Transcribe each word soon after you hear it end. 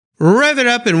Rev it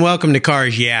up and welcome to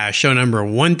Cars Yeah, show number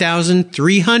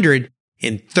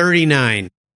 1339.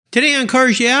 Today on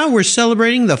Cars Yeah, we're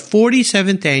celebrating the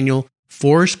 47th annual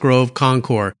Forest Grove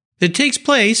Concours that takes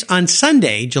place on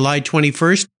Sunday, July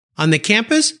 21st on the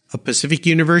campus of Pacific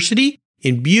University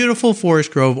in beautiful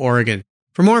Forest Grove, Oregon.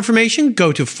 For more information,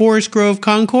 go to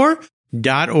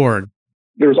forestgroveconcours.org.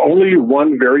 There's only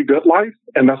one very good life,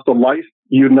 and that's the life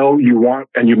you know you want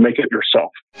and you make it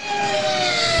yourself.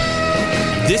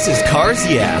 This is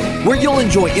Cars Yeah, where you'll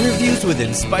enjoy interviews with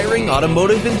inspiring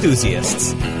automotive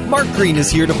enthusiasts. Mark Green is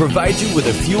here to provide you with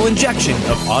a fuel injection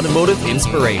of automotive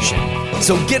inspiration.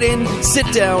 So get in, sit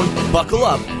down, buckle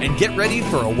up, and get ready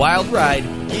for a wild ride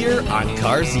here on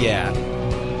Cars Yeah.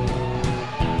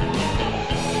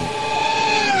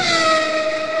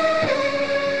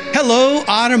 Hello,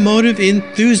 automotive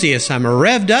enthusiasts. I'm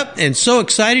revved up and so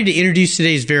excited to introduce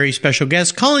today's very special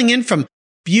guest, calling in from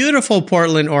beautiful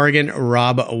Portland, Oregon,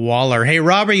 Rob Waller. Hey,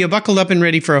 Rob, are you buckled up and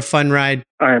ready for a fun ride?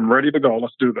 I am ready to go.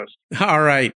 Let's do this. All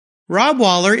right. Rob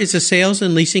Waller is a sales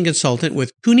and leasing consultant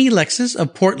with Cooney Lexus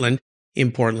of Portland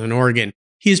in Portland, Oregon.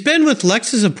 He has been with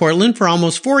Lexus of Portland for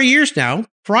almost 4 years now.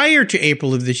 Prior to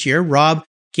April of this year, Rob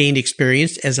gained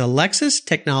experience as a Lexus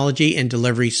technology and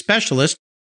delivery specialist,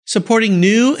 supporting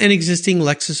new and existing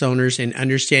Lexus owners in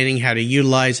understanding how to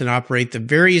utilize and operate the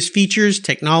various features,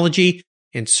 technology,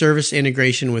 and service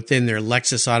integration within their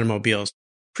Lexus automobiles.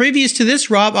 Previous to this,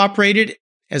 Rob operated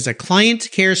as a client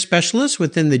care specialist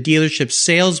within the dealership's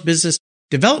Sales Business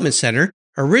Development Center,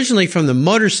 originally from the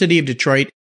Motor City of Detroit,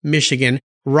 Michigan.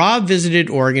 Rob visited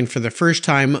Oregon for the first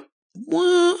time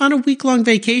on a week-long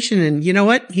vacation, and you know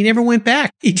what? He never went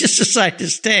back. He just decided to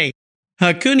stay.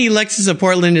 Cooney Lexus of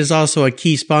Portland is also a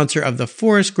key sponsor of the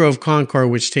Forest Grove Concours,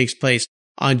 which takes place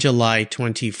on July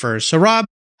 21st. So, Rob,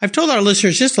 I've told our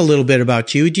listeners just a little bit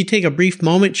about you. Would you take a brief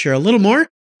moment, share a little more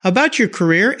about your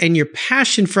career and your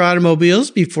passion for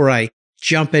automobiles before I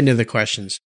jump into the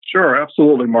questions? Sure,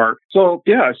 absolutely, Mark. So,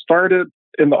 yeah, I started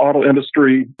in the auto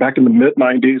industry back in the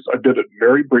mid-90s. I did it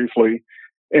very briefly,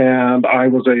 and I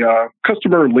was a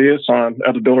customer liaison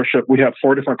at a dealership. We had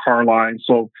 4 different car lines,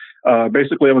 so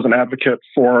basically, I was an advocate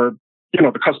for,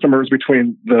 the customers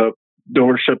between the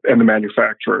dealership and the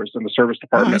manufacturers and the service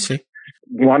department. I see.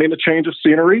 Wanting a change of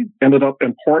scenery, ended up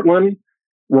in Portland,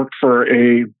 worked for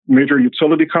a major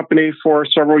utility company for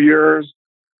several years.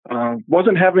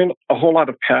 Wasn't having a whole lot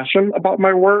of passion about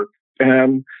my work.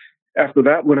 And after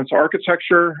that, went into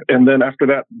architecture. And then after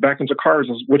that, back into cars,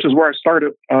 which is where I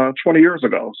started 20 years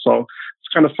ago. So it's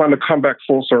kind of fun to come back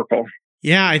full circle.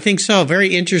 Yeah, I think so.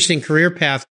 Very interesting career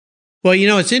path. Well,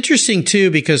 it's interesting too,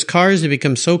 because cars have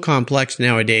become so complex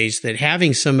nowadays that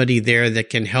having somebody there that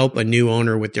can help a new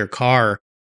owner with their car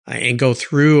and go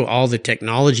through all the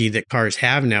technology that cars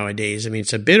have nowadays. I mean,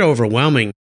 it's a bit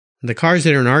overwhelming. The cars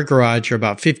that are in our garage are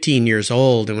about 15 years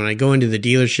old. And when I go into the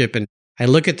dealership and I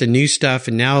look at the new stuff,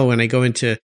 and now when I go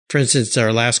into, for instance,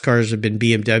 our last cars have been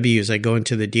BMWs, I go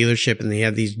into the dealership and they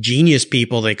have these genius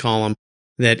people, they call them,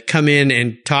 that come in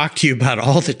and talk to you about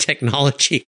all the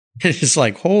technology. And it's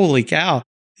like, holy cow,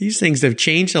 these things have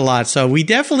changed a lot. So we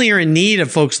definitely are in need of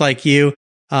folks like you,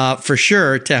 for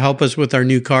sure, to help us with our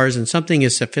new cars and something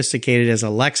as sophisticated as a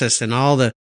Lexus and all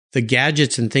the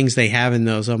gadgets and things they have in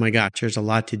those. Oh my gosh, there's a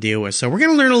lot to deal with. So we're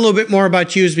going to learn a little bit more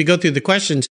about you as we go through the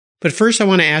questions. But first, I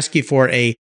want to ask you for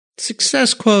a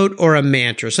success quote or a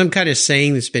mantra, some kind of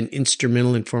saying that's been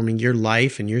instrumental in forming your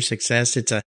life and your success.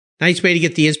 It's a nice way to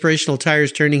get the inspirational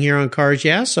tires turning here on Cars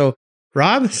Yeah. So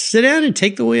Rob, sit down and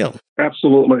take the wheel.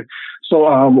 Absolutely. So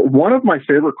one of my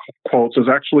favorite quotes is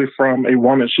actually from a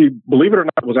woman. She, believe it or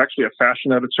not, was actually a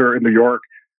fashion editor in New York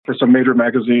for some major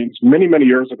magazines many, many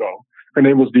years ago. Her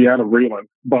name was Deanna Vreeland.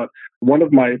 But one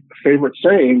of my favorite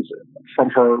sayings from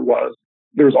her was,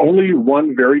 there's only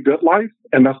one very good life,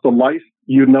 and that's the life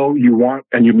you know you want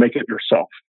and you make it yourself.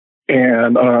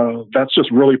 And that's just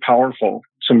really powerful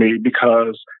to me,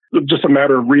 because it's just a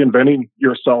matter of reinventing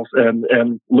yourself and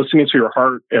listening to your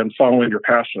heart and following your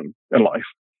passion in life.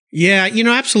 Yeah,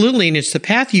 absolutely. And it's the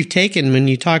path you've taken. When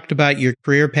you talked about your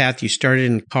career path, you started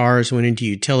in cars, went into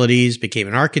utilities, became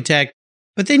an architect,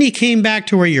 but then you came back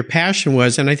to where your passion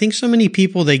was. And I think so many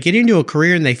people, they get into a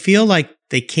career and they feel like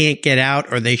they can't get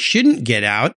out or they shouldn't get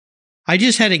out. I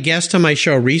just had a guest on my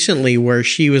show recently where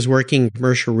she was working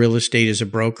commercial real estate as a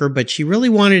broker, but she really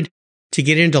wanted to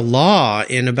get into law.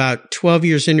 And about 12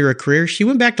 years into her career, she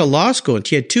went back to law school and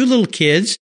she had 2 little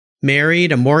kids,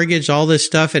 married, a mortgage, all this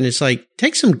stuff. And it's like,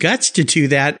 take some guts to do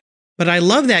that. But I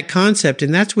love that concept.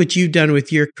 And that's what you've done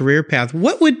with your career path.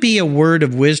 What would be a word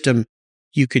of wisdom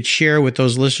you could share with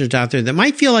those listeners out there that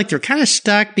might feel like they're kind of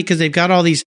stuck because they've got all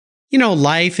these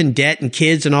life and debt and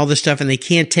kids and all this stuff, and they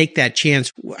can't take that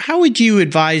chance. How would you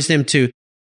advise them to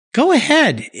go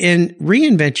ahead and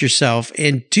reinvent yourself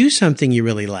and do something you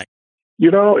really like? It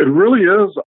really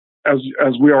is,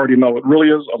 as we already know, it really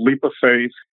is a leap of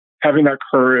faith, having that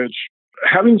courage,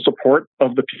 having support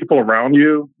of the people around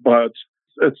you, but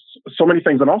it's so many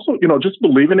things. And also, just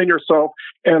believing in yourself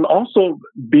and also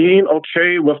being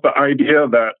okay with the idea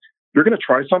that you're going to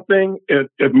try something.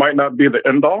 It might not be the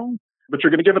end all, but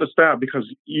you're going to give it a stab, because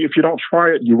if you don't try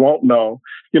it, you won't know.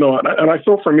 And I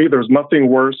feel for me, there's nothing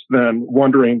worse than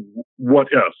wondering, what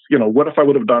if I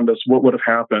would have done this? What would have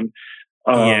happened?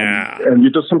 And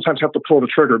you just sometimes have to pull the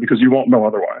trigger because you won't know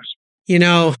otherwise.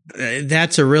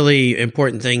 That's a really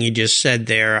important thing you just said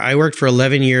there. I worked for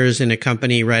 11 years in a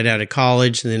company right out of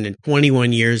college, and then in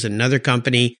 21 years in another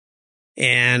company.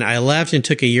 And I left and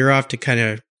took a year off to kind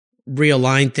of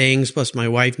realign things. Plus, my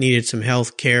wife needed some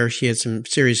health care. She had some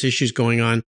serious issues going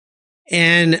on.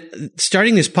 And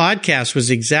starting this podcast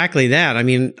was exactly that. I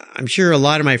mean, I'm sure a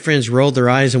lot of my friends rolled their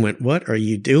eyes and went, "What are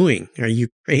you doing? Are you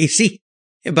crazy?"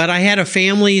 But I had a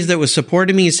family that was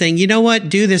supporting me and saying, "You know what,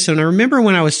 do this." And I remember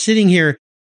when I was sitting here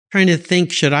trying to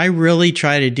think, should I really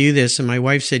try to do this? And my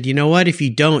wife said, "You know what, if you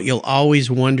don't, you'll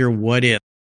always wonder what if.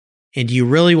 And do you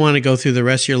really want to go through the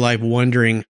rest of your life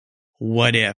wondering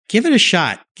what if? Give it a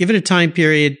shot. Give it a time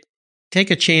period.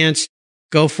 Take a chance.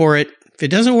 Go for it. If it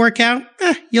doesn't work out,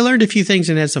 you learned a few things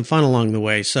and had some fun along the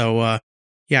way." So,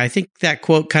 I think that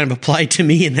quote kind of applied to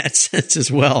me in that sense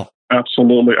as well.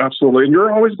 Absolutely. Absolutely. And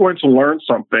you're always going to learn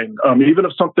something. Even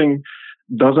if something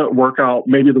doesn't work out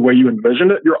maybe the way you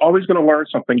envisioned it, you're always going to learn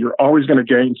something. You're always going to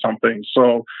gain something.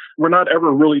 So we're not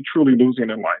ever really truly losing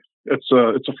in life. It's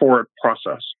a forward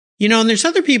process. And there's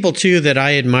other people too that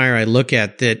I admire, I look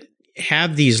at, that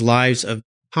have these lives of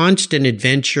constant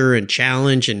adventure and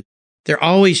challenge, and they're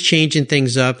always changing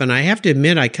things up. And I have to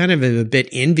admit, I kind of am a bit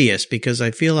envious, because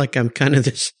I feel like I'm kind of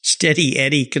this steady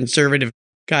Eddie conservative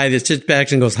guy that sits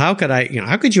back and goes, how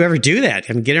could you ever do that?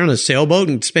 And get on a sailboat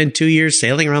and spend 2 years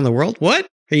sailing around the world? What?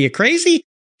 Are you crazy?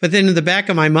 But then in the back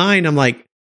of my mind, I'm like,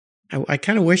 I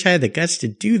kind of wish I had the guts to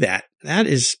do that. That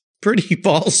is pretty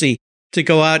ballsy to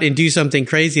go out and do something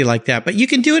crazy like that. But you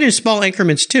can do it in small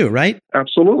increments too, right?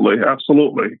 Absolutely.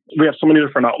 Absolutely. We have so many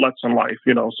different outlets in life,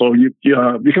 so you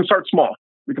can start small.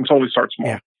 You can totally start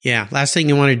small. Yeah. Last thing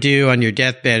you want to do on your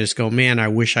deathbed is go, "Man, I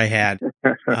wish I had."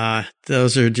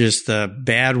 Those are just the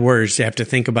bad words to have to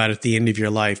think about at the end of your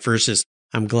life versus,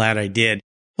 "I'm glad I did."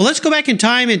 Well, let's go back in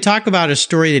time and talk about a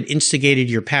story that instigated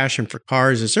your passion for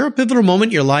cars. Is there a pivotal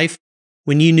moment in your life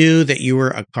when you knew that you were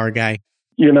a car guy?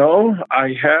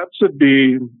 I had to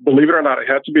be, believe it or not,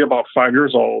 I had to be about 5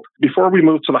 years old. Before we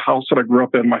moved to the house that I grew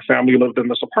up in, my family lived in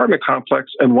this apartment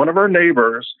complex, and one of our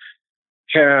neighbors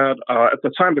had, at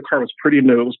the time, the car was pretty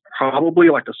new. It was probably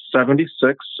like a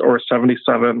 76 or a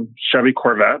 77 Chevy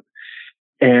Corvette.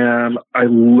 And I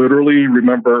literally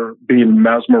remember being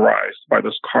mesmerized by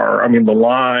this car. I mean, the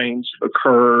lines, the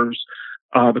curves,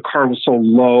 the car was so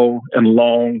low and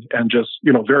long and just,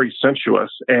 very sensuous.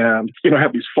 And, it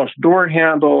had these flush door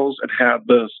handles. It had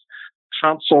this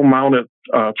console mounted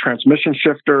transmission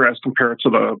shifter as compared to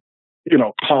the,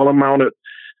 column mounted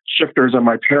shifters in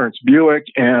my parents' Buick.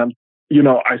 And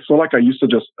I feel like I used to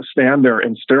just stand there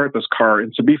and stare at this car,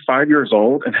 and to be 5 years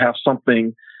old and have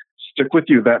something stick with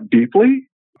you that deeply,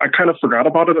 I kind of forgot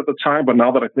about it at the time, but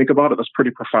now that I think about it, that's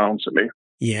pretty profound to me.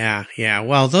 Yeah.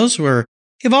 Well,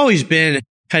 they've always been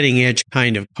cutting edge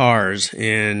kind of cars,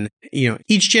 and,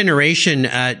 each generation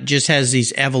just has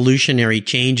these evolutionary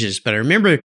changes. But I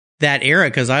remember that era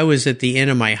because I was at the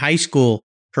end of my high school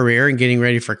career and getting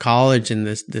ready for college, and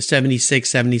the 76,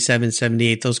 77,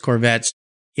 78, those Corvettes.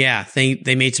 Yeah,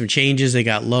 they made some changes. They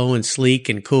got low and sleek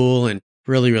and cool and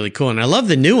really, really cool. And I love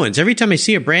the new ones. Every time I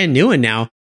see a brand new one now,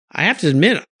 I have to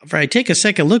admit, if I take a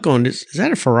second look on, is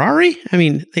that a Ferrari? I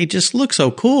mean, they just look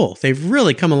so cool. They've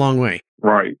really come a long way.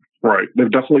 Right.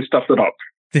 They've definitely stepped it up.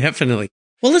 Definitely.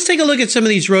 Well, let's take a look at some of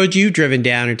these roads you've driven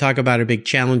down and talk about a big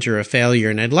challenge or a failure.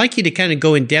 And I'd like you to kind of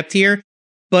go in depth here.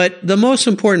 But the most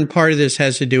important part of this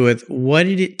has to do with, what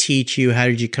did it teach you? How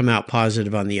did you come out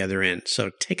positive on the other end?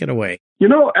 So take it away.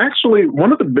 Actually,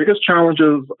 one of the biggest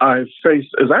challenges I've faced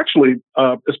is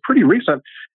pretty recent.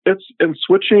 It's in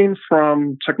switching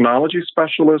from technology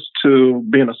specialist to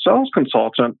being a sales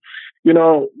consultant.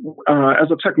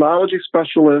 As a technology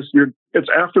specialist, it's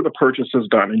after the purchase is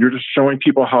done, and you're just showing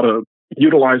people how to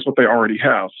utilize what they already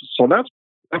have. So that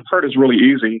part is really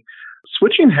easy.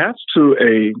 Switching hats to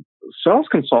a sales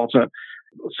consultant,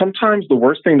 sometimes the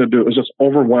worst thing to do is just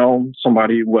overwhelm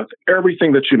somebody with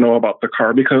everything that you know about the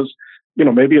car, because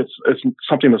maybe it's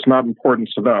something that's not important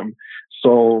to them.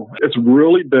 So it's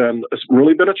really been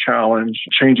a challenge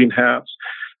changing hats.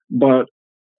 But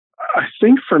I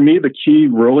think for me, the key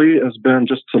really has been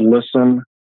just to listen,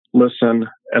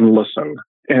 and listen.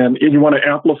 And you want to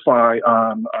amplify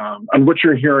on what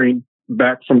you're hearing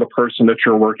back from the person that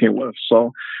you're working with.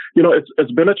 So,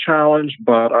 it's been a challenge,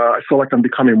 but I feel like I'm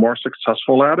becoming more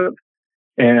successful at it.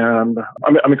 And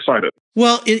I'm excited.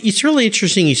 Well, it's really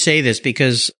interesting you say this,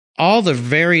 because all the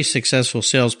very successful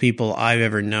salespeople I've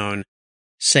ever known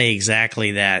say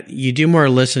exactly that. You do more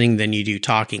listening than you do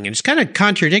talking. And it's kind of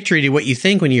contradictory to what you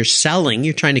think when you're selling.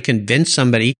 You're trying to convince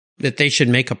somebody that they should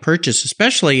make a purchase,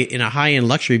 especially in a high-end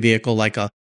luxury vehicle like a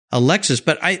Lexus.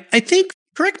 But I think,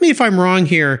 correct me if I'm wrong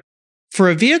here, for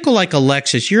a vehicle like a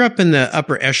Lexus, you're up in the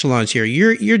upper echelons here.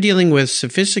 You're dealing with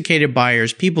sophisticated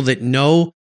buyers, people that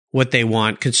know what they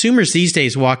want. Consumers these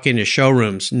days walk into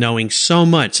showrooms knowing so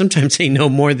much. Sometimes they know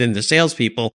more than the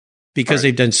salespeople because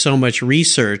they've done so much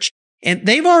research. And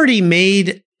they've already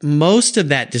made most of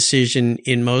that decision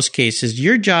in most cases.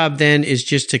 Your job then is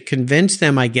just to convince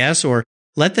them, I guess, or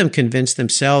let them convince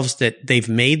themselves that they've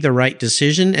made the right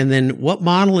decision. And then what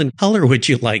model and color would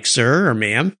you like, sir or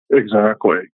ma'am?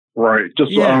 Exactly. Right.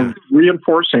 Just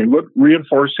reinforcing,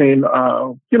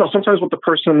 sometimes what the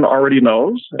person already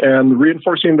knows, and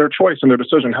reinforcing their choice and their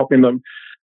decision, helping them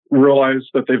realize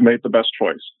that they've made the best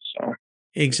choice. So.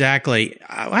 Exactly.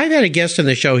 I've had a guest on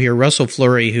the show here, Russell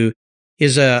Fleury, who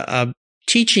is a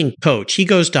teaching coach. He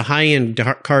goes to high-end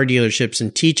car dealerships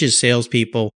and teaches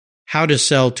salespeople how to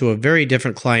sell to a very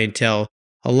different clientele.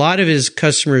 A lot of his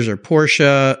customers are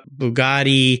Porsche,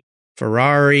 Bugatti,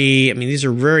 Ferrari. I mean, these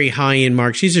are very high-end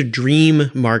marques. These are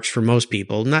dream marques for most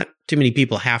people. Not too many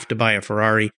people have to buy a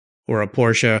Ferrari or a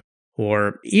Porsche,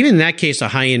 or even in that case, a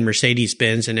high-end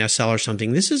Mercedes-Benz, an SL or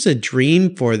something. This is a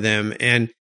dream for them. And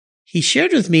he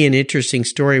shared with me an interesting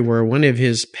story where one of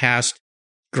his past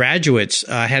graduates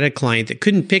had a client that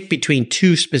couldn't pick between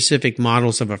two specific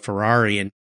models of a Ferrari.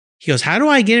 And he goes, how do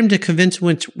I get him to convince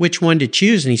which one to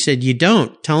choose? And he said, you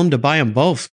don't. Tell him to buy them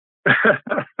both.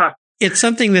 It's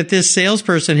something that this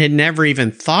salesperson had never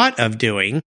even thought of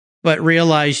doing, but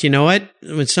realized, you know what,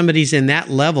 when somebody's in that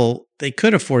level, they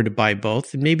could afford to buy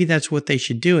both. And maybe that's what they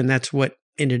should do. And that's what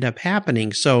ended up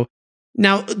happening. So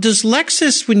now, does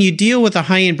Lexus, when you deal with a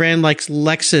high-end brand like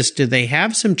Lexus, do they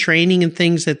have some training and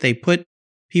things that they put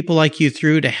people like you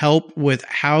through to help with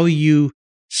how you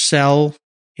sell?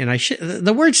 And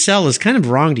the word sell is kind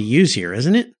of wrong to use here,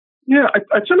 isn't it? Yeah,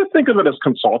 I tend to think of it as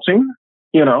consulting,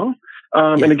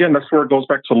 And again, that's where it goes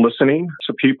back to listening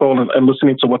to people and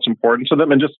listening to what's important to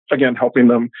them, and just, again, helping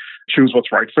them choose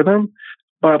what's right for them.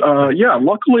 But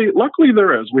luckily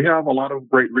there is. We have a lot of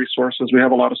great resources. We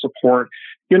have a lot of support,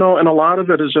 and a lot of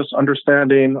it is just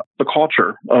understanding the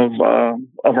culture of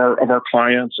our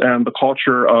clients and the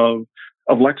culture of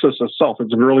Lexus itself.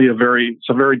 It's really a very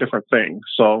different thing.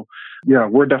 So yeah,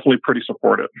 we're definitely pretty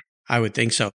supportive. I would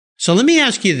think so. So let me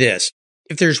ask you this.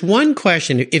 If there's one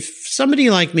question, if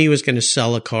somebody like me was going to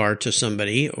sell a car to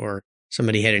somebody, or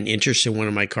somebody had an interest in one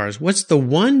of my cars, what's the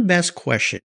one best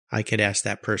question I could ask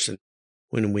that person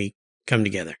when we come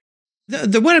together?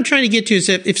 The what I'm trying to get to is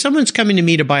if someone's coming to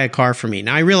me to buy a car from me,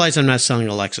 now I realize I'm not selling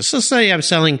a Lexus. Let's say I'm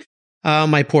selling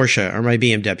my Porsche or my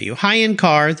BMW. High-end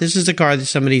car. This is a car that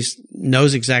somebody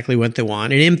knows exactly what they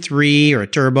want, an M3 or a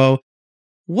turbo.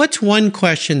 What's one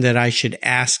question that I should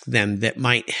ask them that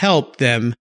might help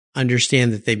them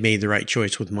understand that they've made the right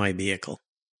choice with my vehicle?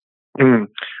 Ask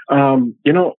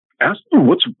them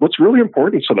what's really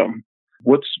important to them.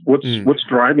 What's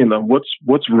driving them?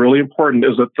 What's really important?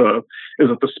 Is it the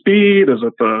speed? Is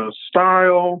it the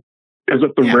style? Is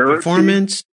it the rarity?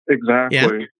 Performance?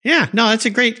 Exactly. Yeah. No, that's a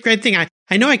great thing.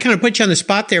 I know I kind of put you on the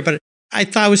spot there, but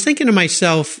I was thinking to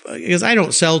myself, because I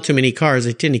don't sell too many cars.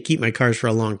 I tend to keep my cars for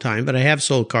a long time, but I have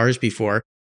sold cars before.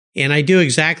 And I do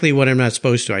exactly what I'm not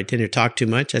supposed to. I tend to talk too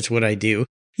much. That's what I do.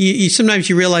 Sometimes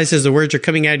you realize as the words are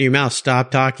coming out of your mouth,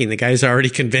 stop talking. The guy's already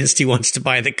convinced he wants to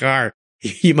buy the car.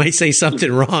 You might say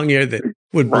something wrong here that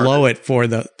would blow it for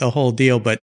the whole deal.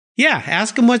 But yeah,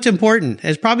 ask them what's important.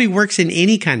 It probably works in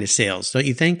any kind of sales, don't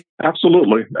you think?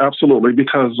 Absolutely.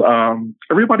 Because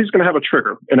everybody's going to have a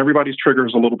trigger, and everybody's trigger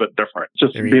is a little bit different.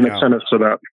 Just being attentive to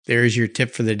that. There's your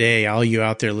tip for the day. All you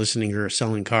out there listening who are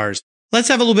selling cars. Let's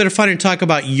have a little bit of fun and talk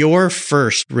about your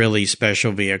first really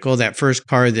special vehicle, that first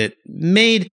car that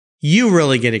made you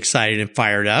really get excited and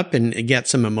fired up and get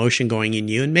some emotion going in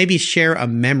you, and maybe share a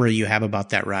memory you have about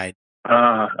that ride.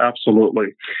 Absolutely.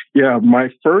 Yeah, my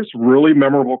first really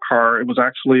memorable car, it was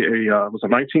actually a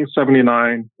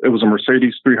 1979. It was a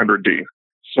Mercedes 300D.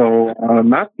 So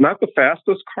not the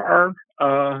fastest car,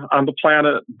 on the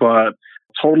planet, but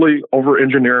totally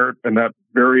over-engineered in that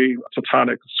very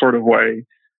Teutonic sort of way.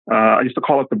 I used to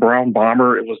call it the brown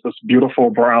bomber. It was this beautiful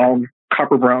brown,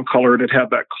 copper brown color. It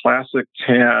had that classic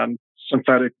tan,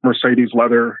 synthetic Mercedes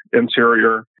leather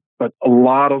interior. But a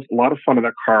lot of fun in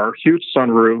that car, huge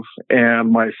sunroof,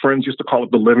 and my friends used to call it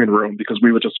the living room because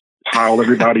we would just pile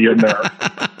everybody in there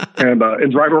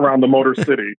and drive around the Motor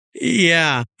City.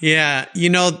 Yeah.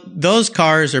 Those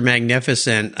cars are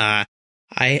magnificent.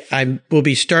 I will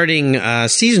be starting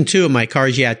season 2 of my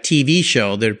Cars Yeah TV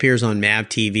show that appears on MAV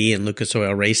TV and Lucas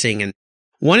Oil Racing. And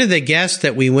one of the guests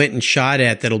that we went and shot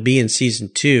at that'll be in season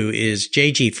 2 is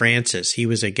J.G. Francis. He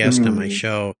was a guest on my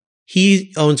show.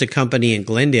 He owns a company in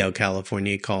Glendale,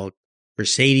 California called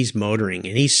Mercedes Motoring,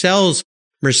 and he sells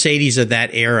Mercedes of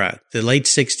that era, the late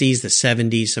 60s, the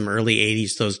 70s, some early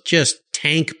 80s, those just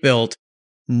tank-built,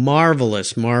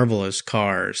 marvelous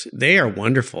cars. They are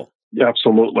wonderful. Yeah,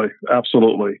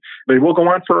 absolutely. They will go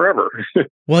on forever.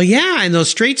 Well, yeah, and those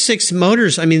straight six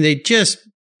motors, I mean,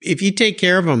 if you take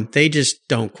care of them, they just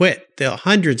don't quit. They're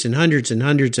hundreds and hundreds and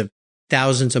hundreds of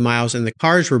thousands of miles, and the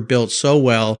cars were built so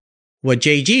well. What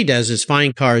JG does is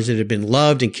find cars that have been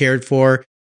loved and cared for,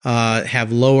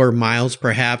 have lower miles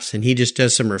perhaps, and he just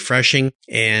does some refreshing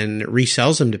and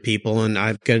resells them to people. And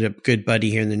I've got a good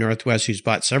buddy here in the Northwest who's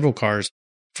bought several cars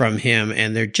from him,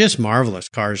 and they're just marvelous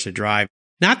cars to drive.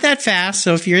 Not that fast,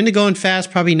 so if you're into going fast,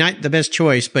 probably not the best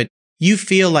choice, but you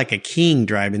feel like a king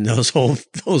driving those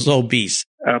old beasts.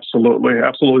 Absolutely.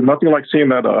 Nothing like seeing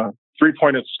that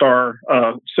three-pointed star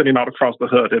sitting out across the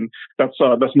hood, and that's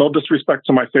no disrespect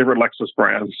to my favorite Lexus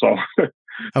brand. So,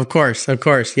 of course,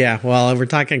 yeah. Well, we're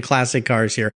talking classic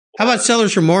cars here. How about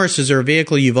seller's remorse? Is there a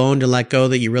vehicle you've owned and let go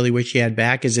that you really wish you had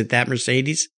back? Is it that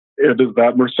Mercedes? It is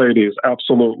that Mercedes,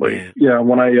 absolutely. Yeah.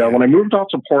 When I moved out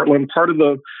to Portland, part of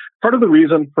the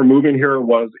reason for moving here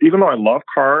was, even though I love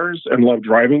cars and love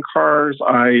driving cars,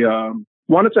 I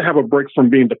wanted to have a break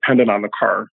from being dependent on the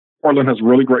car. Portland has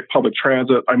really great public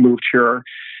transit. I moved here.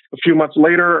 A few months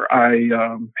later,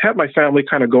 I had my family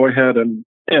kind of go ahead and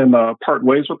part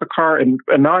ways with the car. And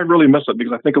now I really miss it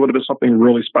because I think it would have been something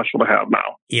really special to have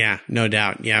now. Yeah, no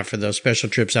doubt. Yeah, for those special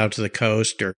trips out to the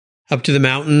coast or up to the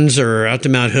mountains or out to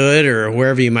Mount Hood or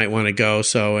wherever you might want to go.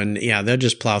 So, and yeah, they'll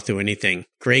just plow through anything.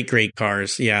 Great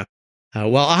cars. Yeah.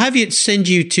 Well, I'll have you send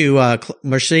you to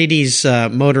Mercedes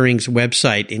Motoring's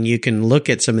website, and you can look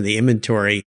at some of the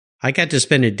inventory. I got to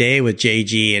spend a day with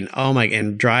JG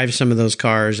and drive some of those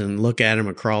cars and look at them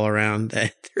and crawl around.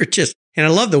 They're just, and I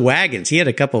love the wagons. He had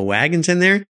a couple of wagons in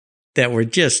there that were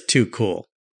just too cool.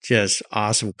 Just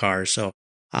awesome cars. So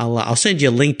I'll send you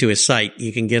a link to his site.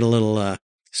 You can get a little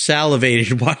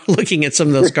salivated while looking at some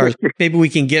of those cars. Maybe we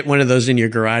can get one of those in your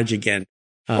garage again.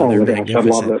 They're magnificent.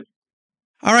 I love it.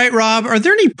 All right, Rob, are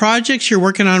there any projects you're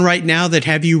working on right now that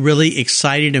have you really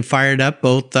excited and fired up,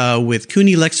 both with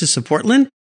Cooney Lexus of Portland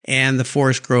and the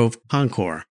Forest Grove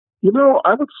Concours?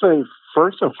 I would say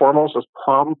first and foremost is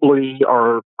probably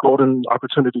our Golden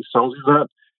Opportunity Sales Event.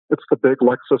 It's the big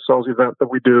Lexus sales event that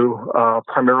we do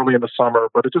primarily in the summer,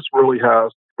 but it just really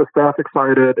has the staff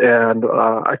excited, and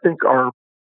I think our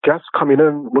guests coming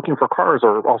in looking for cars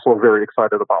are also very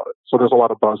excited about it. So there's a lot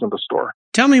of buzz in the store.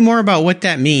 Tell me more about what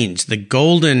that means. The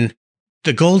golden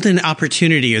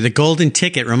opportunity or the golden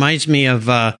ticket reminds me of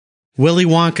Willy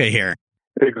Wonka here.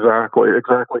 Exactly.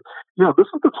 Yeah, this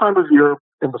is the time of year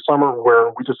in the summer where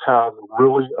we just have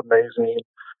really amazing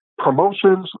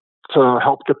promotions to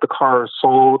help get the cars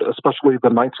sold, especially the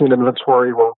 19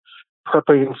 inventory. We're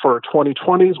prepping for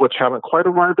 2020s, which haven't quite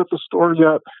arrived at the store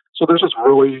yet. So there's just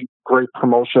really great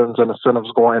promotions and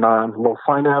incentives going on, low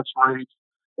finance rates,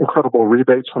 incredible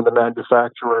rebates from the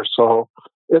manufacturer. So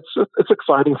it's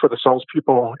exciting for the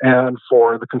salespeople and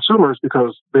for the consumers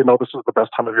because they know this is the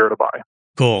best time of year to buy.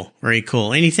 Cool. Very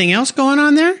cool. Anything else going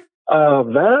on there?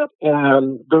 That,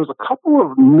 and there's a couple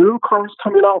of new cars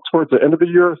coming out towards the end of the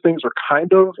year. Things are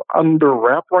kind of under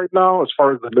wrap right now as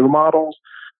far as the new models,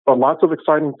 but lots of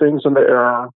exciting things in the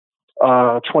air.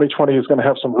 2020 is going to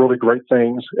have some really great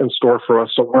things in store for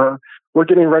us. So we're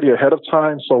getting ready ahead of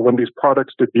time. So when these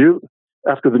products debut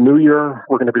after the new year,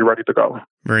 we're going to be ready to go.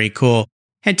 Very cool.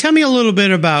 And tell me a little bit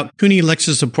about Cooney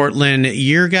Lexus of Portland,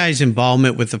 your guys'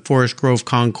 involvement with the Forest Grove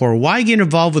Concours. Why get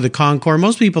involved with the Concours?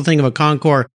 Most people think of a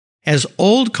Concours as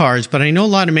old cars, but I know a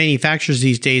lot of manufacturers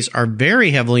these days are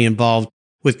very heavily involved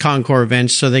with Concours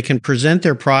events so they can present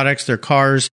their products, their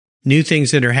cars, new things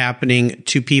that are happening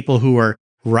to people who are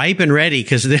ripe and ready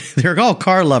because they're all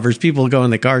car lovers. People go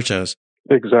in the car shows.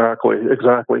 Exactly.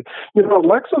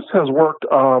 Lexus has worked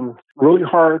really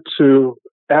hard to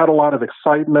add a lot of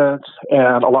excitement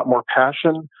and a lot more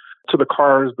passion to the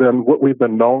cars than what we've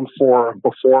been known for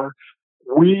before.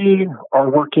 We are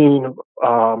working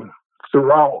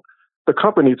throughout the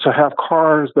company to have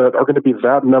cars that are going to be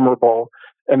that memorable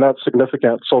and that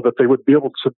significant so that they would be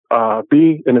able to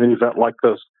be in an event like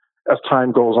this as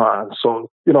time goes on. So,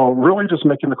 really just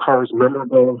making the cars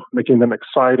memorable, making them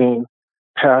exciting,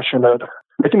 passionate,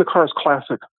 making the cars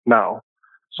classic now.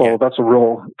 So that's a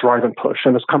real driving push,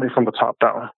 and it's coming from the top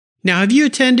down. Now, have you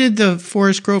attended the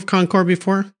Forest Grove Concours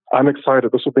before? I'm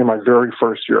excited. This will be my very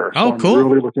first year. Oh, cool. I'm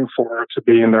really looking forward to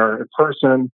being there in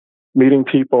person, meeting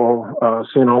people,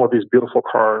 seeing all of these beautiful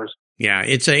cars. Yeah,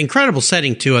 it's an incredible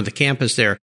setting, too, on the campus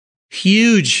there.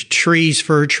 Huge trees,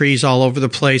 fir trees all over the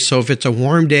place. So if it's a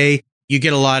warm day, you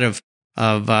get a lot of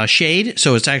shade.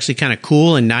 So it's actually kind of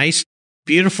cool and nice.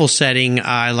 Beautiful setting.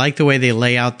 I like the way they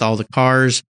lay out all the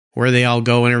cars, where they all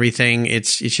go and everything.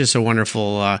 It's just a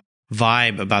wonderful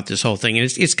vibe about this whole thing.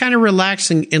 And it's kind of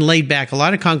relaxed and laid back. A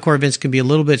lot of Concours events can be a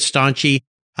little bit staunchy,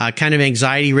 kind of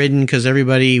anxiety ridden because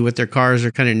everybody with their cars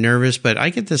are kind of nervous. But I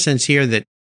get the sense here that,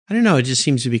 I don't know, it just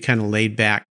seems to be kind of laid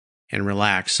back and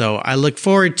relaxed. So I look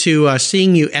forward to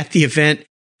seeing you at the event.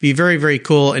 Be very, very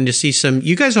cool. And to see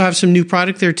you guys will have some new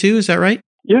product there too. Is that right?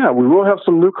 Yeah, we will have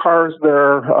some new cars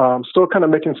there. Still kind of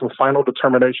making some final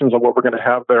determinations on what we're going to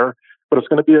have there, but it's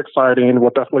going to be exciting. We'll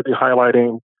definitely be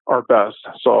highlighting our best.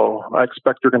 So I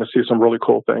expect you're going to see some really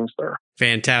cool things there.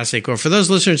 Fantastic. Well, for those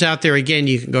listeners out there, again,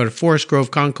 you can go to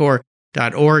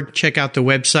forestgroveconcours.org, check out the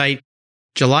website.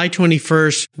 July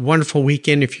 21st, wonderful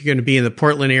weekend. If you're going to be in the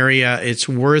Portland area, it's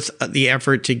worth the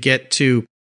effort to get to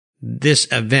this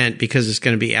event because it's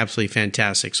going to be absolutely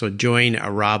fantastic. So join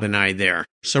Rob and I there.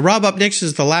 So Rob, up next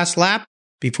is the last lap.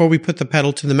 Before we put the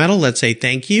pedal to the metal, let's say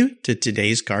thank you to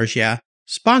today's Cars Yeah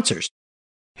sponsors.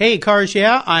 Hey Cars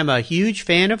Yeah, I'm a huge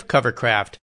fan of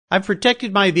Covercraft. I've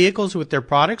protected my vehicles with their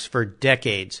products for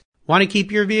decades. Want to keep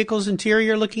your vehicle's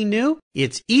interior looking new?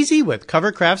 It's easy with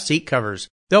Covercraft seat covers.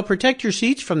 They'll protect your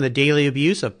seats from the daily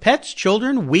abuse of pets,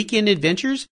 children, weekend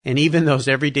adventures, and even those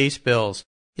everyday spills.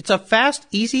 It's a fast,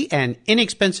 easy, and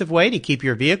inexpensive way to keep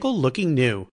your vehicle looking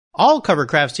new. All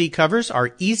Covercraft seat covers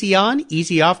are easy on,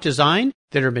 easy off design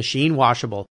that are machine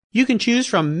washable. You can choose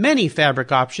from many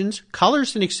fabric options,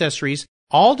 colors, and accessories,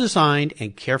 all designed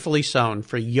and carefully sewn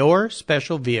for your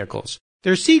special vehicles.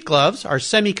 Their seat gloves are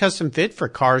semi-custom fit for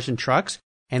cars and trucks,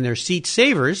 and their seat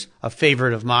savers, a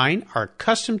favorite of mine, are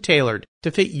custom tailored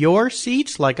to fit your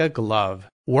seats like a glove.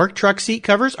 Work truck seat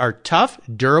covers are tough,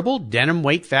 durable, denim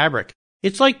weight fabric.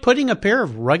 It's like putting a pair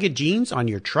of rugged jeans on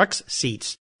your truck's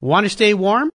seats. Want to stay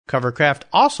warm? Covercraft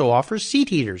also offers seat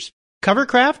heaters.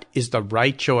 Covercraft is the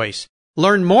right choice.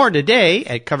 Learn more today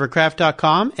at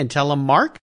covercraft.com and tell them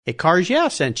Mark at Cars Yeah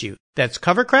sent you. That's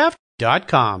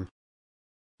covercraft.com.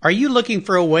 Are you looking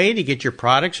for a way to get your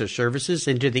products or services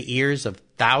into the ears of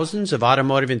thousands of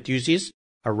automotive enthusiasts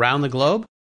around the globe?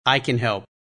 I can help.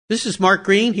 This is Mark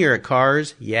Green here at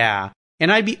Cars Yeah,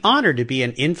 and I'd be honored to be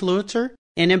an influencer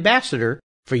and ambassador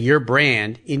for your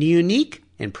brand in a unique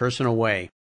and personal way.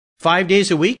 5 days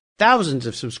a week, thousands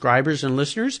of subscribers and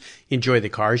listeners enjoy the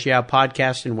Cars Yeah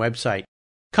podcast and website.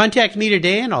 Contact me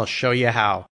today and I'll show you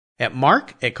how at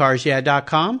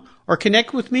mark@carsyeah.com or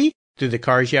connect with me through the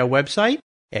Cars Yeah website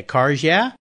at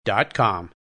carsyeah.com.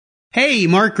 Hey,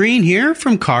 Mark Green here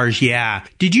from Cars Yeah.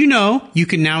 Did you know you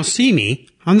can now see me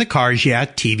on the Cars Yeah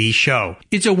TV show?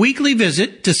 It's a weekly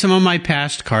visit to some of my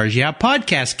past Cars Yeah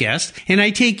podcast guests, and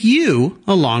I take you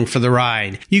along for the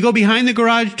ride. You go behind the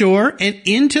garage door and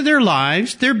into their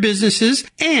lives, their businesses,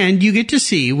 and you get to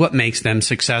see what makes them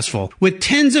successful. With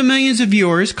tens of millions of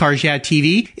viewers, Cars Yeah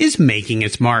TV is making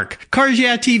its mark. Cars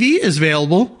Yeah TV is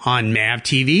available on MAV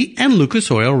TV and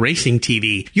Lucas Oil Racing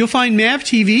TV. You'll find MAV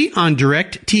TV on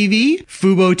Direct TV,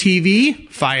 Fubo TV,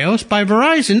 Fios by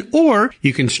Verizon, or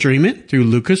you can stream it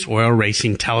through Lucas Oil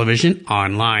Racing Television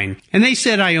online. And they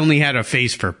said I only had a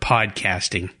face for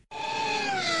podcasting.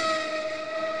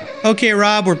 Okay,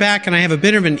 Rob, we're back, and I have a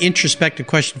bit of an introspective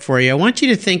question for you. I want you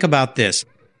to think about this.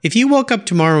 If you woke up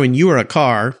tomorrow and you were a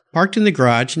car parked in the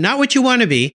garage, not what you want to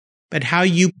be, but how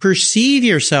you perceive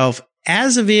yourself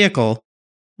as a vehicle,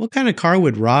 what kind of car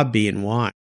would Rob be and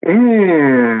why?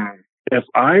 If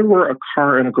I were a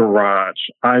car in a garage,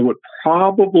 I would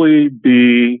probably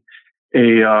be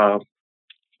a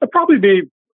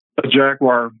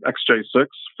Jaguar XJ6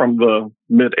 from the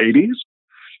mid '80s.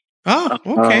 Oh,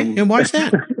 okay. And why's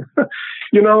that?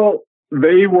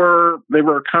 They were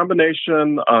a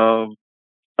combination of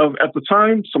at the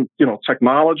time some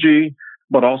technology,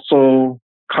 but also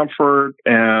comfort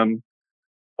and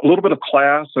a little bit of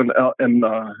class and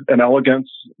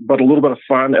elegance, but a little bit of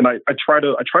fun. And I try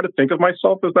to think of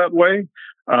myself as that way.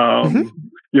 I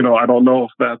don't know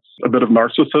if that's a bit of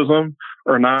narcissism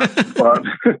or not, but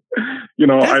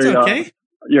that's okay.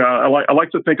 I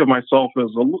like to think of myself as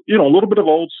a little bit of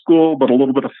old school, but a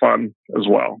little bit of fun as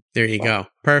well. There you go.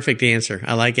 Perfect answer.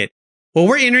 I like it. Well,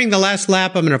 we're entering the last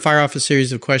lap. I'm going to fire off a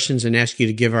series of questions and ask you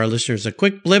to give our listeners a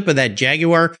quick blip of that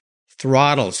Jaguar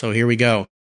throttle. So here we go.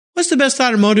 What's the best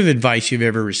automotive advice you've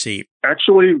ever received?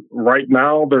 Actually, right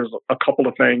now, there's a couple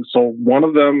of things. So one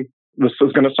of them, this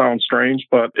is going to sound strange,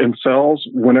 but in sales,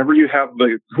 whenever you have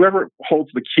whoever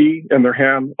holds the key in their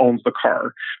hand owns the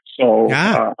car. So,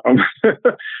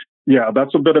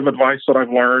 that's a bit of advice that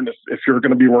I've learned. If you're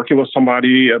going to be working with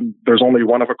somebody and there's only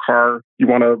one of a car, you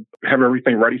want to have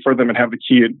everything ready for them and have the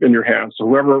key in your hand. So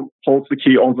whoever holds the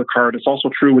key owns the car. And it's also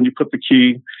true when you put the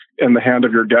key in the hand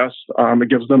of your guest, it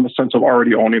gives them a sense of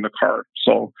already owning the car.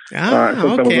 So,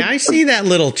 okay. I see that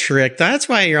little trick. That's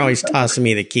why you're always tossing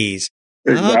me the keys.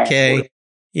 Exactly. Okay.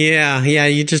 Yeah.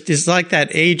 It's like that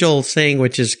age old saying,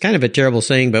 which is kind of a terrible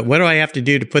saying, but what do I have to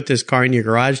do to put this car in your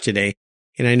garage today?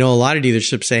 And I know a lot of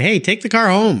dealerships say, hey, take the car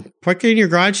home, park it in your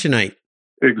garage tonight.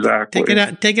 Exactly.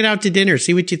 Take it out to dinner,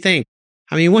 see what you think.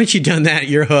 I mean, once you've done that,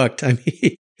 you're hooked. I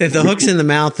mean, if the hook's in the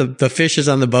mouth, the fish is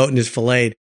on the boat and is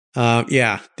filleted.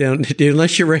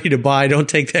 Unless you're ready to buy, don't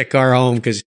take that car home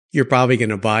because you're probably going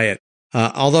to buy it.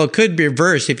 Although it could be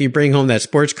reversed if you bring home that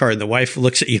sports car and the wife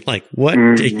looks at you like, what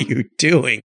are you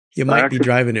doing? You might be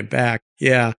driving it back.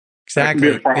 Yeah,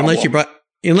 exactly. Unless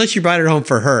you brought it home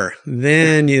for her,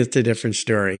 then it's a different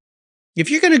story.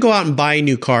 If you're going to go out and buy a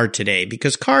new car today,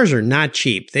 because cars are not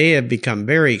cheap, they have become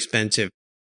very expensive.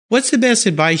 What's the best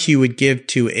advice you would give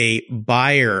to a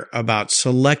buyer about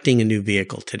selecting a new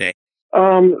vehicle today?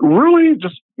 Really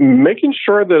just making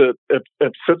sure that it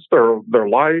fits their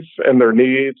life and their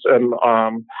needs. And,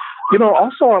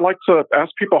 also I like to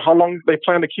ask people how long they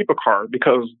plan to keep a car,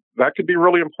 because that could be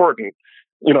really important.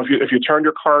 If you turn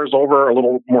your cars over a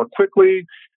little more quickly,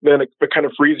 then it kind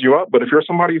of frees you up. But if you're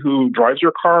somebody who drives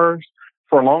your cars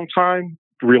for a long time,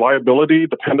 reliability,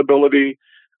 dependability,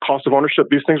 cost of ownership,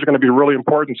 these things are going to be really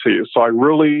important to you. So I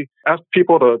really ask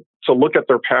people to look at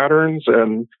their patterns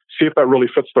and see if that really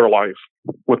fits their life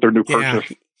with their new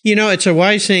purchase. It's a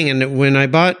wise thing. And when my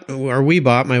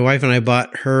wife and I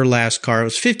bought her last car, it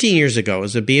was 15 years ago. It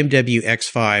was a BMW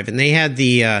X5, and they had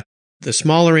the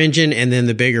smaller engine and then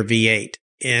the bigger V8.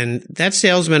 And that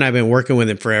salesman, I've been working with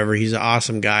him forever. He's an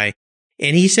awesome guy.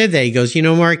 And he said that, he goes,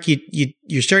 Mark,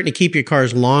 you're starting to keep your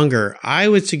cars longer. I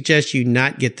would suggest you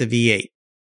not get the V8.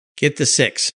 Get the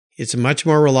 6. It's much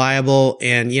more reliable.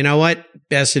 And you know what?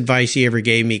 Best advice he ever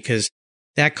gave me, because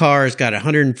that car has got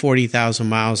 140,000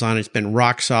 miles on it. It's been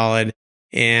rock solid.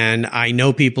 And I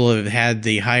know people have had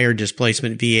the higher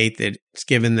displacement V8 that's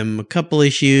given them a couple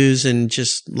issues and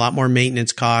just a lot more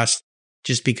maintenance costs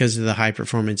just because of the high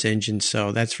performance engine.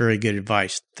 So that's very good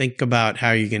advice. Think about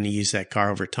how you're going to use that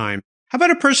car over time. How about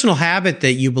a personal habit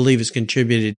that you believe has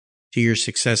contributed to your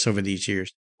success over these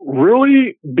years?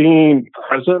 Really being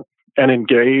present and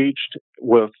engaged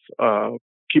with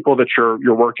people that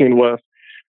you're working with.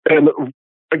 And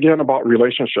again, about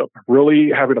relationship, really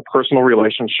having a personal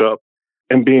relationship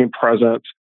and being present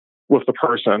with the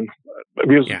person.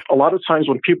 Because a lot of times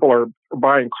when people are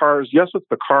buying cars, yes, it's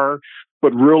the car,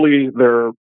 but really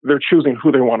they're choosing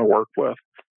who they want to work with.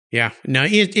 Yeah, no,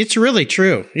 it's really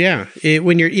true. Yeah,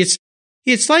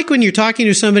 it's like when you're talking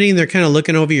to somebody and they're kind of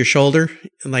looking over your shoulder,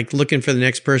 like looking for the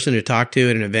next person to talk to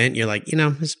at an event. You're like,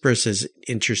 this person's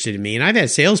interested in me. And I've had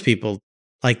salespeople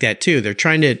like that too. They're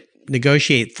trying to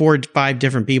negotiate 4 to 5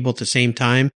 different people at the same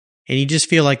time, and you just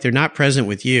feel like they're not present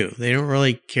with you. They don't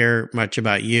really care much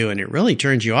about you, and it really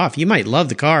turns you off. You might love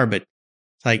the car, but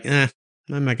it's like, I'm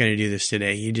not going to do this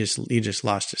today. You just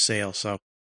lost a sale. So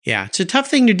yeah, it's a tough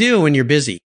thing to do when you're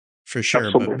busy, for sure,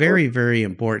 Absolutely. But very, very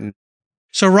important.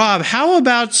 So Rob, how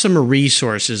about some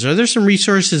resources? Are there some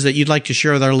resources that you'd like to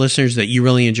share with our listeners that you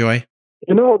really enjoy?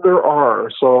 There are.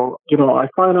 So, I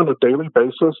find on a daily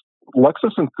basis,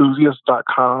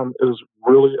 LexusEnthusiast.com is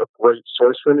really a great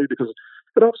source for me because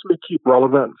it helps me keep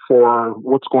relevant for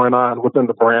what's going on within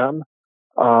the brand.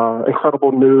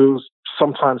 Incredible news,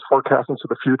 sometimes forecasts into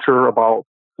the future about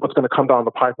what's going to come down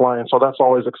the pipeline. So that's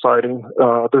always exciting.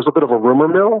 There's a bit of a rumor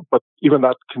mill, but even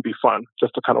that can be fun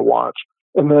just to kind of watch.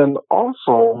 And then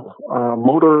also,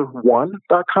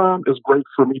 Motor1.com is great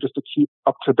for me just to keep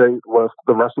up to date with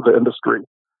the rest of the industry.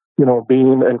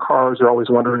 Being in cars, you're always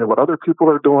wondering what other people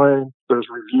are doing. There's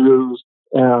reviews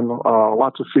and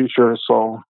lots of features.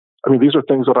 So I mean, these are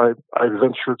things that I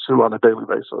venture to on a daily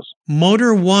basis.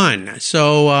 Motor One.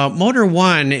 So Motor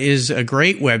One is a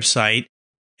great website.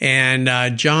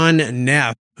 And John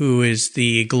Neff, who is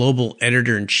the global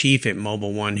editor-in-chief at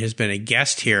Mobil One, has been a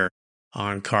guest here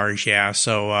on Cars Yeah.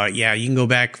 So, you can go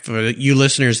back, for you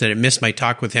listeners that have missed my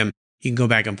talk with him, you can go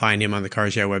back and find him on the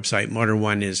Cars Yeah website. Motor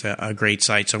One is a great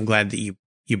site, so I'm glad that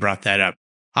you brought that up.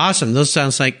 Awesome. Those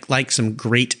sounds like some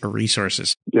great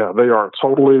resources. Yeah, they are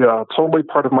totally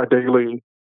part of my daily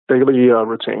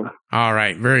routine. All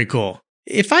right. Very cool.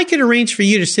 If I could arrange for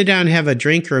you to sit down and have a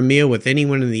drink or a meal with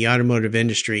anyone in the automotive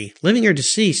industry, living or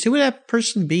deceased, who would that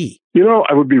person be?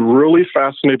 I would be really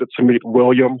fascinated to meet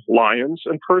William Lyons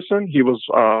in person. He was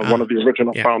one of the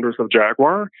original founders of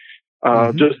Jaguar.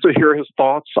 Just to hear his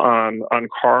thoughts on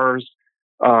cars.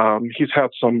 He's had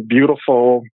some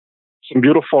beautiful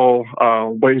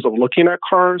ways of looking at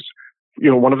cars.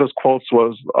 One of his quotes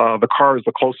was, "The car is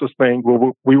the closest thing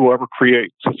we will ever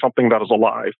create to something that is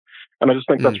alive." And I just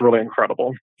think that's really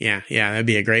incredible. Yeah, that'd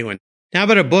be a great one. How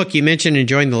about a book? You mentioned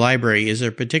enjoying the library. Is there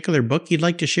a particular book you'd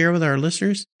like to share with our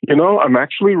listeners? I'm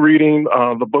actually reading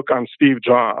the book on Steve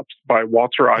Jobs by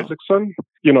Walter Isaacson.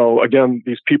 Again,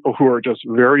 these people who are just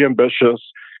very ambitious,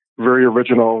 very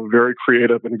original, very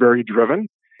creative, and very driven.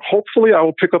 Hopefully, I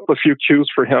will pick up a few cues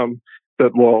for him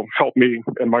that will help me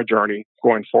in my journey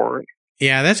going forward.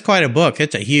 Yeah, that's quite a book.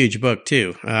 It's a huge book,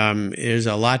 too. There's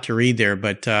a lot to read there,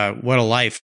 but what a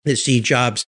life that Steve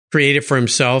Jobs created for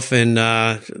himself, and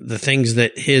the things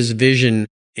that his vision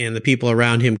and the people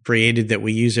around him created that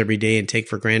we use every day and take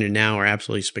for granted now are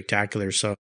absolutely spectacular.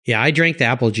 So, yeah, I drank the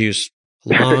apple juice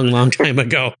a long time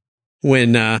ago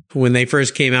when they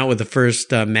first came out with the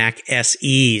first Mac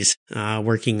SEs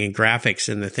working in graphics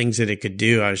and the things that it could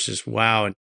do. I was just, wow.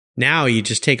 And now you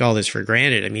just take all this for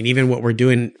granted. I mean, even what we're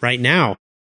doing right now,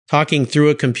 talking through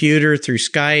a computer, through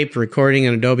Skype, recording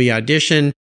on Adobe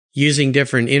Audition, using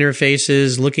different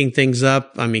interfaces, looking things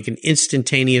up. I mean, an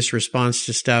instantaneous response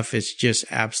to stuff is just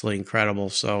absolutely incredible.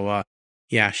 So,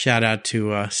 shout out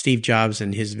to Steve Jobs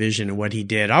and his vision and what he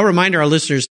did. I'll remind our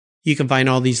listeners, you can find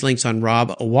all these links on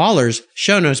Rob Waller's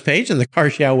show notes page on the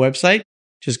Cars Yeah website.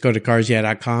 Just go to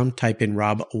carsyeah.com, type in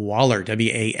Rob Waller,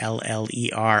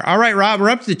 Waller. All right, Rob, we're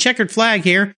up to the checkered flag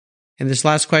here. And this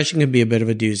last question could be a bit of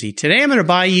a doozy. Today, I'm going to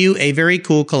buy you a very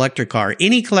cool collector car.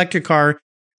 Any collector car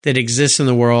that exists in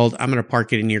the world, I'm going to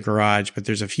park it in your garage, but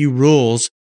there's a few rules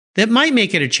that might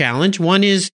make it a challenge. One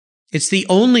is it's the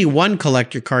only one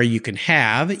collector car you can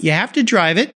have. You have to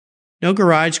drive it. No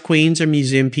garage queens or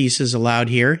museum pieces allowed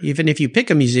here. Even if you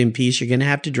pick a museum piece, you're going to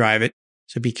have to drive it.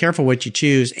 So be careful what you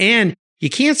choose. And you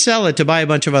can't sell it to buy a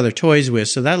bunch of other toys with.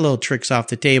 So that little trick's off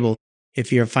the table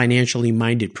if you're a financially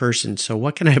minded person. So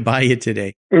what can I buy you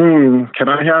today? Can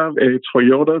I have a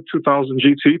Toyota 2000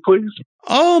 GT, please?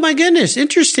 Oh, my goodness.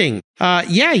 Interesting.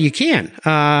 Yeah, you can.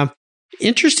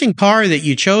 Interesting car that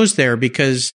you chose there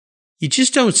because you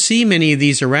just don't see many of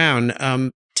these around.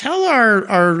 Tell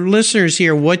our listeners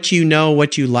here what you know,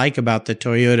 what you like about the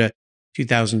Toyota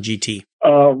 2000 GT.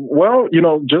 Well,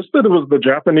 just that it was the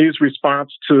Japanese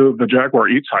response to the Jaguar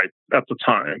E-Type at the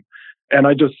time. And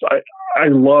I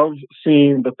love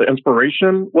seeing that the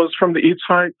inspiration was from the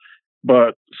E-Type,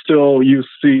 but still you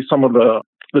see some of the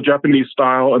Japanese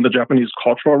style and the Japanese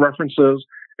cultural references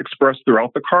expressed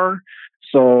throughout the car.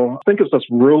 So I think it's this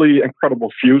really incredible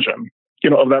fusion,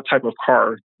 of that type of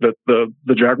car that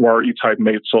the Jaguar E-Type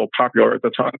made so popular at the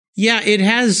time. Yeah, it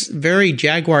has very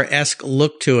Jaguar-esque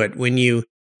look to it when you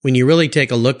really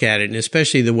take a look at it, and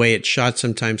especially the way it's shot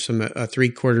sometimes from a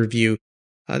three-quarter view.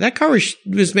 That car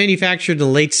was manufactured in the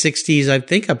late 60s, I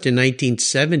think up to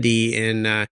 1970,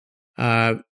 and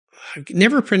I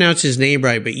never pronounced his name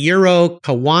right, but Yuro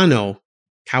Kawano.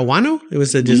 Kawano? It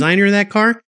was the designer of that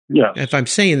car? Yeah. If I'm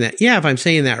saying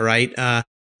that right.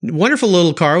 Wonderful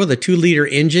little car with a 2-liter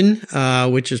engine,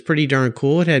 which is pretty darn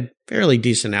cool. It had fairly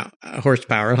decent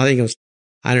horsepower. I think it was,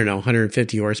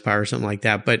 150 horsepower or something like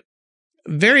that, but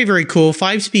very, very cool.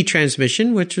 5-speed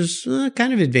transmission, which was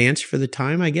kind of advanced for the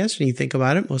time, I guess, when you think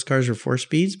about it. Most cars are 4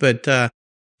 speeds, but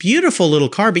beautiful little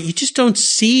car, but you just don't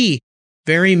see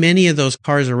very many of those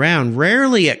cars around.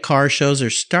 Rarely at car shows.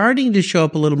 They're starting to show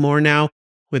up a little more now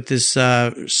with this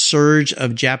surge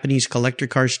of Japanese collector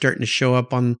cars starting to show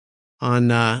up on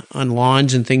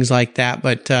lawns and things like that.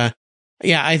 But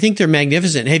yeah, I think they're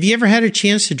magnificent. Have you ever had a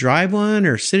chance to drive one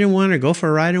or sit in one or go for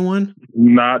a ride in one?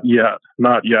 Not yet.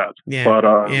 Yeah.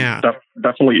 But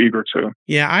definitely eager to.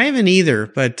 Yeah, I haven't either,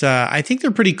 but I think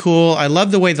they're pretty cool. I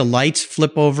love the way the lights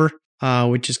flip over,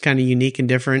 which is kind of unique and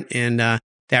different. And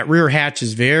that rear hatch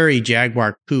is very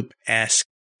Jaguar Coupe-esque,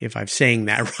 if I'm saying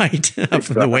that right,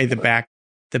 from the way the back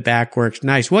The back works.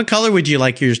 Nice. What color would you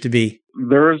like yours to be?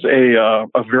 There's a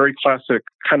very classic,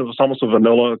 kind of almost a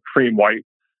vanilla cream white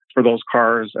for those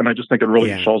cars. And I just think it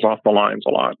really shows off the lines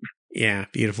a lot. Yeah,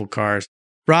 beautiful cars.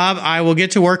 Rob, I will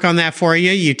get to work on that for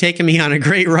you. You've taken me on a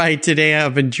great ride today.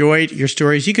 I've enjoyed your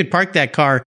stories. You could park that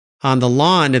car on the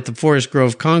lawn at the Forest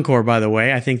Grove Concours, by the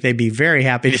way. I think they'd be very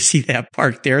happy to see that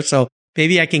parked there. So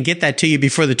maybe I can get that to you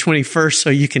before the 21st so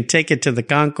you can take it to the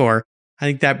Concours. I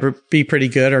think that would be pretty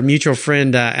good. Our mutual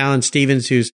friend, Alan Stevens,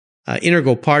 who's an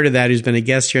integral part of that, who's been a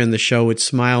guest here on the show, would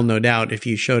smile, no doubt, if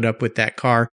you showed up with that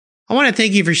car. I want to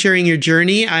thank you for sharing your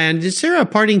journey. And is there a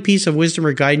parting piece of wisdom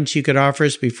or guidance you could offer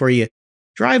us before you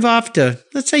drive off to,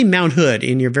 let's say, Mount Hood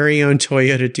in your very own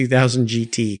Toyota 2000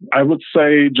 GT? I would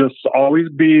say just always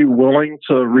be willing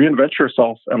to reinvent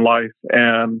yourself in life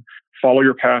and follow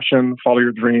your passion, follow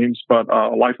your dreams. But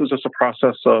life is just a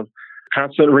process of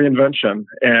constant reinvention,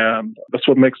 and that's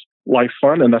what makes life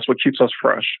fun, and that's what keeps us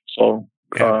fresh. So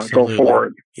go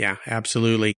forward. Yeah,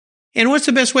 absolutely. And what's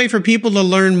the best way for people to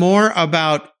learn more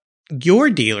about your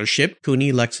dealership,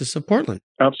 Cooney Lexus of Portland?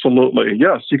 Absolutely.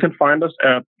 Yes, you can find us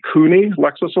at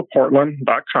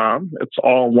CooneyLexusofPortland.com. It's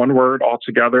all one word all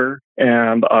together,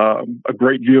 and a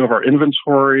great view of our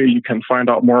inventory. You can find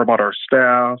out more about our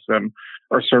staff and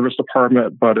our service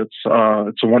department, but it's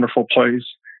a wonderful place.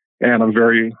 And I'm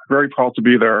very, very proud to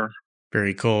be there.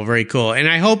 Very cool. Very cool. And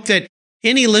I hope that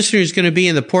any listener who's going to be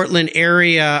in the Portland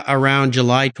area around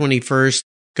July 21st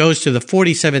goes to the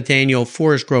 47th annual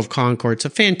Forest Grove Concours. It's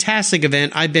a fantastic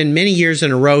event. I've been many years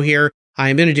in a row here.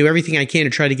 I'm going to do everything I can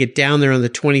to try to get down there on the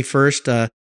 21st.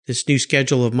 This new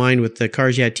schedule of mine with the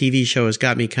Cars Yeah TV show has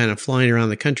got me kind of flying around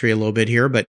the country a little bit here,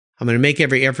 but I'm going to make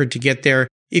every effort to get there.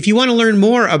 If you want to learn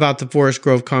more about the Forest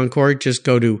Grove Concours, just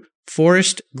go to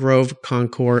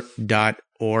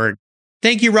forestgroveconcours.org.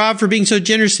 Thank you, Rob, for being so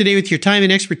generous today with your time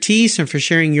and expertise and for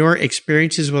sharing your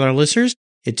experiences with our listeners.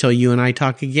 Until you and I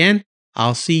talk again,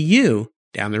 I'll see you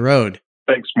down the road.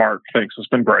 Thanks, Mark. Thanks. It's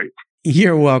been great.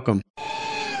 You're welcome.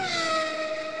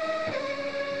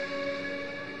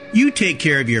 You take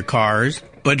care of your cars,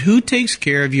 but who takes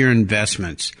care of your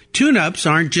investments? Tune-ups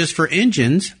aren't just for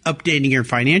engines. Updating your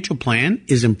financial plan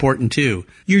is important too.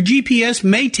 Your GPS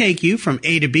may take you from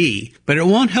A to B, but it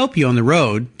won't help you on the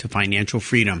road to financial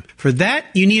freedom. For that,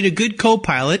 you need a good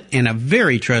co-pilot and a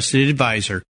very trusted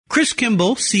advisor. Chris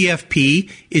Kimball,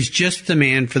 CFP, is just the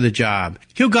man for the job.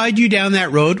 He'll guide you down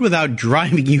that road without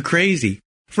driving you crazy.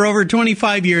 For over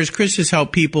 25 years, Chris has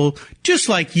helped people just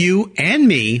like you and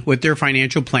me with their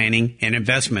financial planning and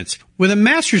investments. With a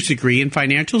master's degree in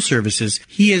financial services,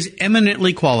 he is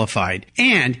eminently qualified.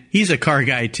 And he's a car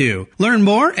guy too. Learn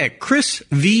more at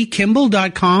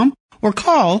chrisvkimball.com or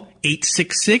call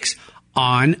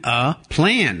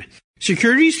 866-ON-A-PLAN.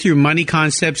 Securities through Money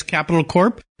Concepts Capital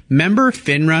Corp. Member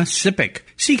FINRA SIPC.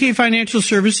 CK Financial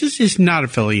Services is not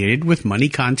affiliated with Money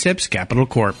Concepts Capital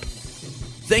Corp.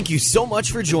 Thank you so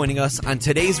much for joining us on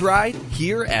today's ride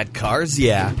here at Cars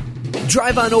Yeah.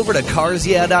 Drive on over to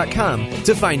carsyeah.com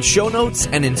to find show notes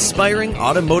and inspiring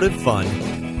automotive fun.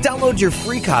 Download your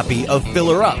free copy of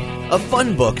Filler Up, a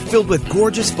fun book filled with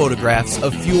gorgeous photographs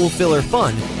of fuel filler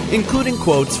fun, including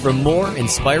quotes from more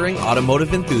inspiring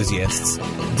automotive enthusiasts.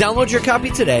 Download your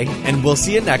copy today, and we'll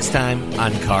see you next time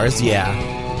on Cars Yeah.